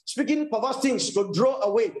arise, speaking perverse things to draw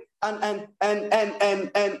away. And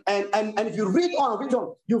if you read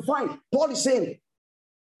on, you find Paul is saying,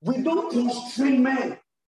 we don't constrain men.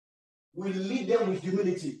 We lead them with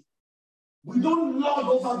humility. We don't lord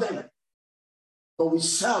over them, but we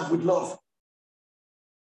serve with love.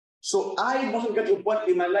 So I mustn't get to a point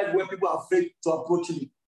in my life where people are afraid to approach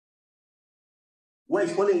me. Where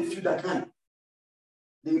it's only a few that can.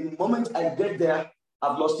 The moment I get there,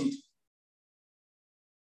 I've lost it.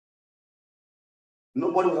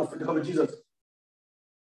 Nobody was afraid to come to Jesus.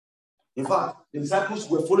 In fact, the disciples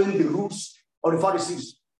were following the rules of the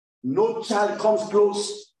Pharisees. No child comes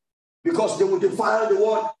close, because they will defile the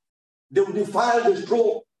word. They will defile the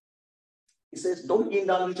scroll. He says, don't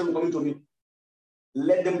hinder them from coming to me.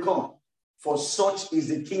 Let them come. For such is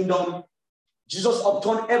the kingdom. Jesus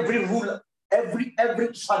upturned every rule, every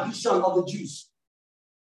tradition of the Jews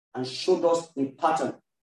and showed us a pattern.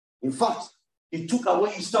 In fact, he took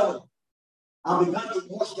away his towel and began to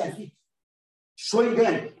wash their feet, showing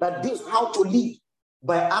them that this is how to live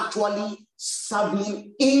by actually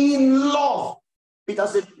serving in love. Peter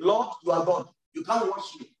said, Lord, you are God. You can't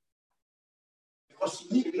wash me. Because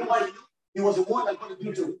he knew, he was the one that got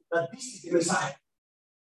the to that this is the Messiah.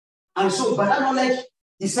 And so by that knowledge,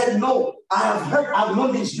 he said, no, I have heard, I've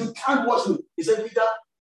known this. You can't wash me. He said, Peter,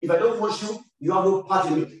 if I don't wash you, you have no part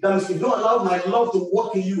in me. That means if you don't allow my love to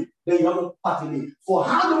work in you, then you have no part in me. For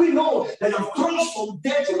how do we know that you have crossed from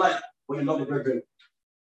death to life when you love the brethren?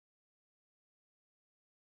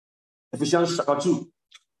 Ephesians chapter 2.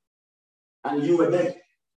 And you were dead.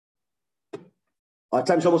 Our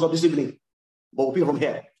time is almost up this evening, but we'll pick from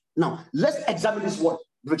here. Now, let's examine this word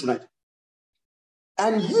tonight.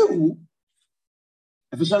 And you,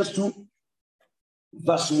 Ephesians 2,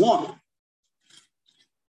 verse 1.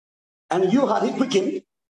 And you had it quickened,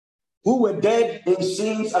 who were dead in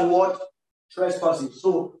sins and what? Trespasses.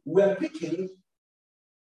 So we're picking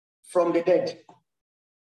from the dead.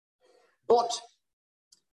 But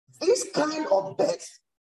this kind of death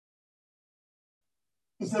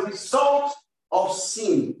is a result of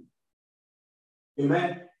sin.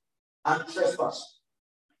 Amen. And trespass.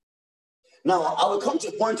 Now, I will come to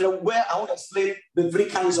a point where I want to explain the 3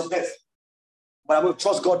 kinds of death. But I will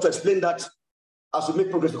trust God to explain that as we make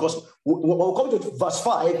progress, because we'll come to verse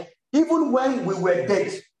 5, even when we were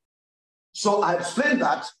dead. So I explained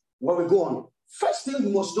that when we go on. First thing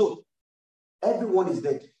we must know, everyone is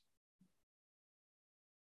dead.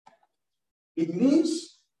 It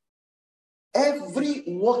means every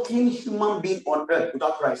working human being on earth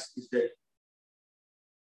without Christ is dead.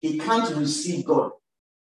 He can't receive God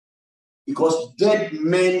because dead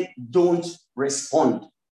men don't respond.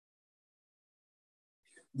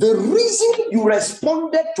 The reason you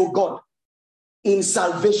responded to God in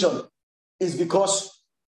salvation is because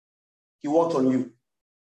he worked on you.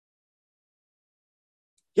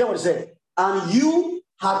 Hear what he said. And you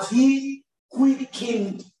hath he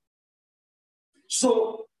quickened.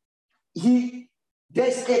 So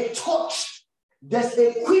there's a touch, there's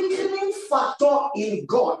a quickening factor in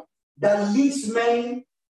God that leads men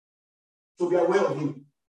to be aware of him.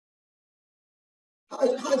 How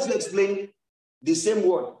do you explain the same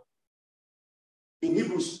word in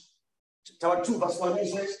Hebrews chapter 2, verse 1? It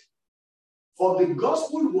says, for the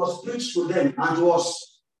gospel was preached to them and to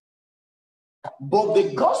us, but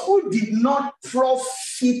the gospel did not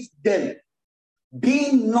profit them,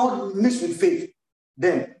 being not mixed with faith.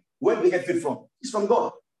 Then, where do they get faith from? It's from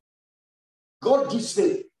God. God gives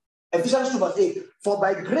faith. Ephesians 2, verse 8, for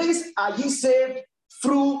by grace are ye saved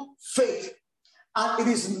through faith. And it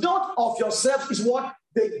is not of yourself, it's what?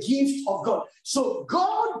 The gift of God. So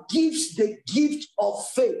God gives the gift of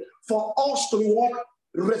faith for us to be what?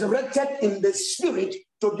 Resurrected in the spirit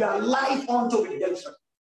to be alive unto redemption.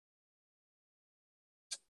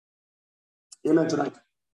 Amen tonight.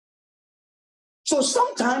 So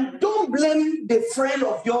sometimes don't blame the friend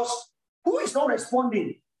of yours who is not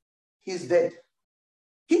responding. He's dead.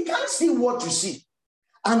 He can't see what you see.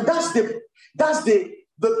 And that's the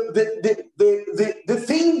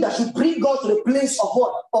thing that should bring God to the place of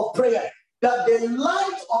what? Of prayer. That the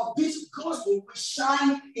light of this gospel will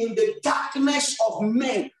shine in the darkness of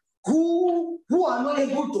men who are not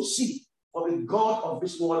able to see. For the God of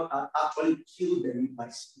this world has actually killed them by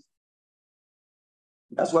sin.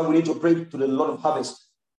 That's why we need to pray to the Lord of harvest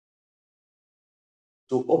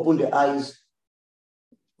to open the eyes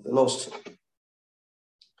of the lost.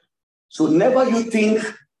 So never you think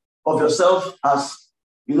of yourself as,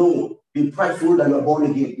 be prideful that you are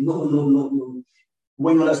born again. No.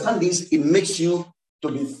 When you understand this, it makes you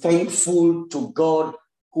to be thankful to God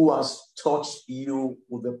who has touched you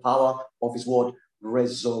with the power of his word,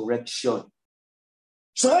 resurrection.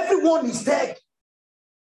 So everyone is dead.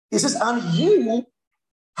 He says, and you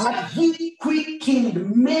had he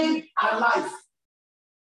quickened, made alive.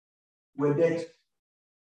 We're dead.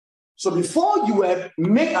 So before you were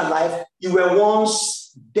made alive, you were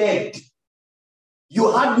once dead.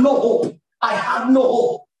 You had no hope. I had no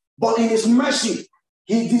hope. But in his mercy,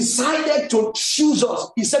 he decided to choose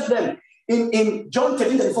us. He said to them in John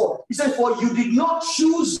 13:34, he said, for you did not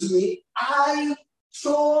choose me, I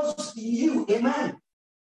chose you. Amen.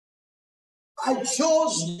 I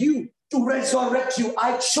chose you to resurrect you.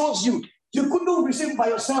 I chose you. You couldn't receive by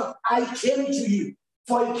yourself. I came to you.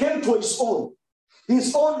 For he came to his own.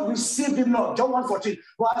 His own received him not. John 1:14.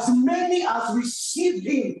 But as many as received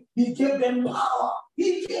him, he gave them power.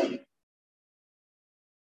 He came.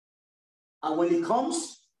 And when he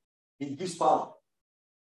comes, he gives power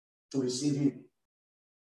to receive him.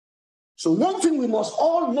 So one thing we must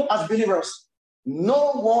all know as believers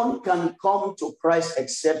No one can come to Christ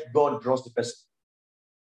except God draws the person.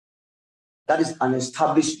 That is an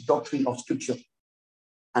established doctrine of Scripture.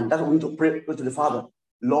 And that's what we need to pray to the Father.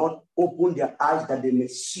 Lord, open their eyes that they may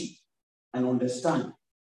see and understand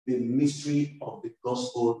the mystery of the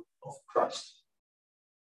gospel of Christ.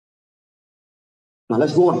 Now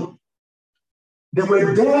let's go on. They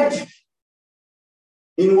were dead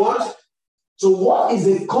in what? So what is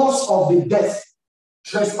the cause of the death?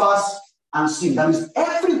 Trespass and sin. That means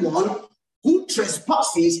everyone who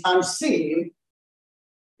trespasses and sin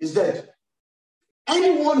is dead.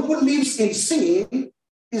 Anyone who lives in sin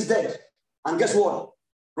is dead. And guess what?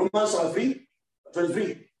 Romans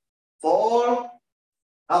 3:23. For all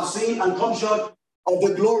have sinned and come short of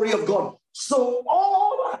the glory of God. So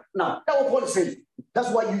all now, that's what Paul is saying. That's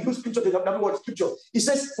why you use scripture to that word scripture. He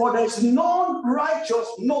says, for there is none righteous,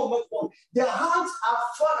 no, not one. Their hands are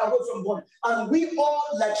far away from God. And we all,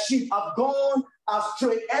 like sheep, have gone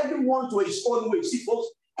astray, everyone to his own way. See, folks,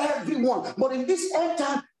 everyone. But in this end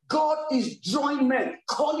time, God is drawing men,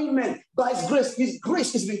 calling men by his grace. His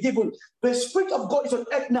grace is being given. The Spirit of God is on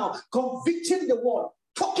earth now, convicting the world,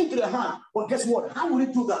 talking to the hand. But guess what? How will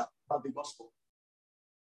he do that? By the gospel.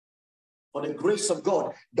 For the grace of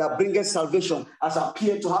God that bringeth salvation has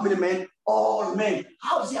appeared to how many men? All men.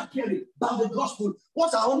 How is he appearing? By the gospel.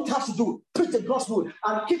 What's our own task to do? Preach the gospel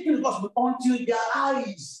and keep the gospel until their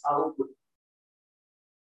eyes are open.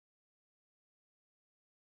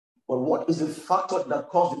 But what is the factor that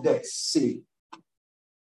caused the death? Sin.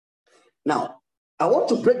 Now, I want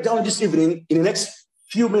to break down this evening in the next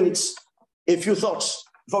few minutes a few thoughts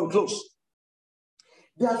before we close.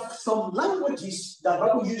 There are some languages that the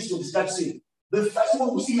Bible uses to describe sin. The first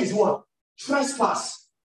one we see is what? Trespass.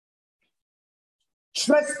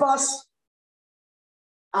 Trespass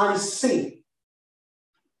and sin.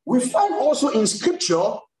 We find also in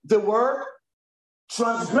Scripture the word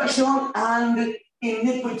transgression and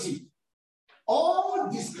iniquity. All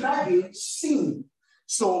describing sin.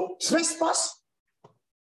 So trespass,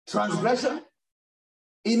 transgression,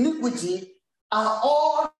 iniquity are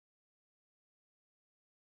all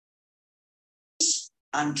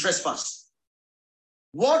and trespass.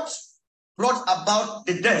 What brought about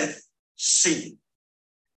the death? Sin.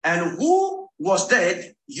 And who was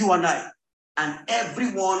dead? You and I. And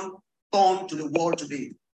everyone born to the world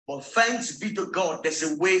today. But thanks be to God, there's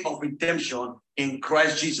a way of redemption in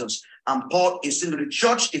Christ Jesus. And Paul is saying to the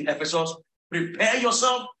church in Ephesus, prepare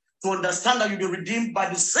yourself to understand that you'll be redeemed by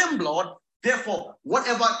the same blood. Therefore,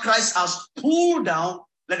 whatever Christ has pulled down,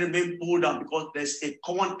 let it be pulled down, because there's a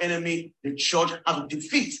common enemy the church has to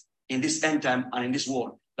defeat in this end time and in this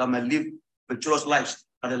world, that may live victorious lives,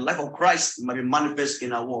 that the life of Christ might be manifest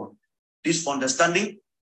in our world. This understanding,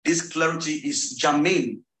 this clarity is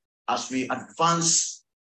germane as we advance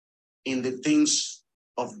in the things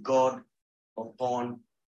of God upon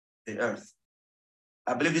the earth.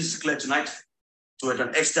 I believe this is clear tonight to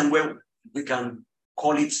an extent where we can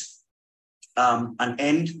call it an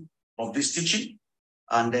end of this teaching.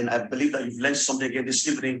 And then I believe that you've learned something again this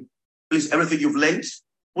evening. Please, everything you've learned,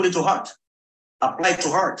 put it to heart, apply it to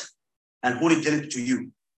heart, and hold it dearly to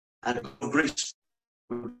you. And grace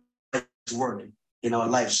His word in our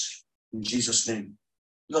lives. In Jesus' name.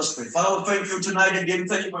 Let's pray. Father, thank you tonight again.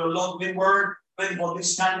 Thank you for your loving word. Thank you for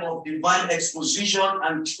this kind of divine exposition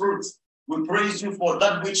and truth. We praise you for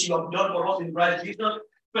that which you have done for us in Christ Jesus.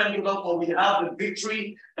 Thank you, Lord, for we have the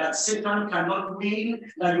victory that Satan cannot win,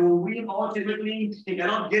 that you will win ultimately. He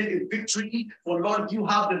cannot get the victory. For Lord, you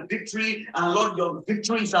have the victory, and Lord, your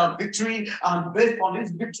victory is our victory. And based on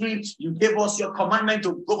this victory, you gave us your commandment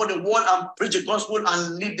to go over the world and preach the gospel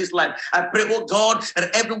and live this life. I pray, oh God,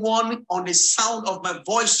 that everyone on the sound of my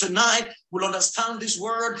voice tonight will understand this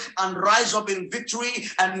word and rise up in victory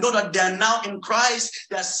and know that they are now in Christ.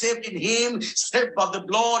 They are saved in Him, saved by the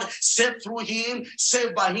blood, saved through Him,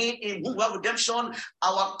 saved by Him, in whom we have redemption.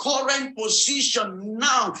 Our current position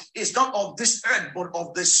now is not of this earth, but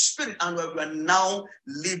of the Spirit, and we are now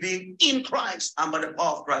living in Christ and by the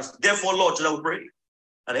power of Christ. Therefore, Lord, today we pray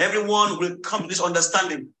that everyone will come to this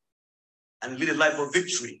understanding and lead a life of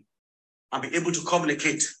victory and be able to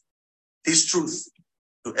communicate this truth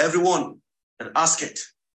to everyone that ask it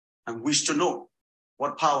and wish to know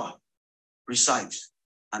what power resides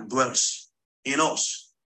and dwells in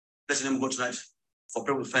us. Let's let him go tonight for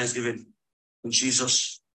prayer with thanksgiving. In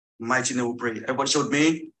Jesus' mighty name we pray. Everybody shout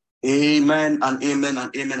me, amen and amen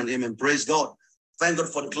and amen and amen. Praise God. Thank God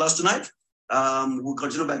for the class tonight. We'll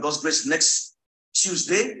continue by God's grace next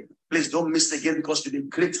Tuesday. Please don't miss it again, because it's a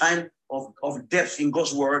great time of depth in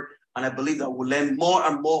God's word. And I believe that we'll learn more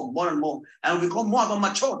and more and more, and become more and more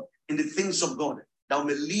mature in the things of God, that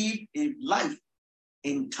we may live a life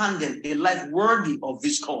in tandem, a life worthy of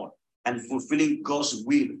this call and fulfilling God's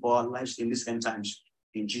will for our lives in these end times.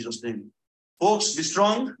 In Jesus' name. Folks, be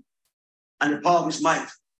strong and the power of his might.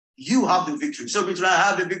 You have the victory. So I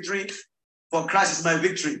have the victory, for Christ is my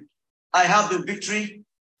victory. I have the victory,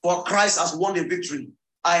 for Christ has won the victory.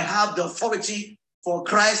 I have the authority, for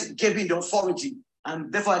Christ gave me the authority.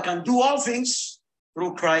 And therefore I can do all things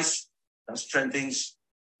through Christ that strengthens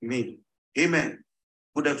me. Amen.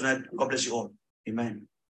 Good afternoon. God bless you all. Amen.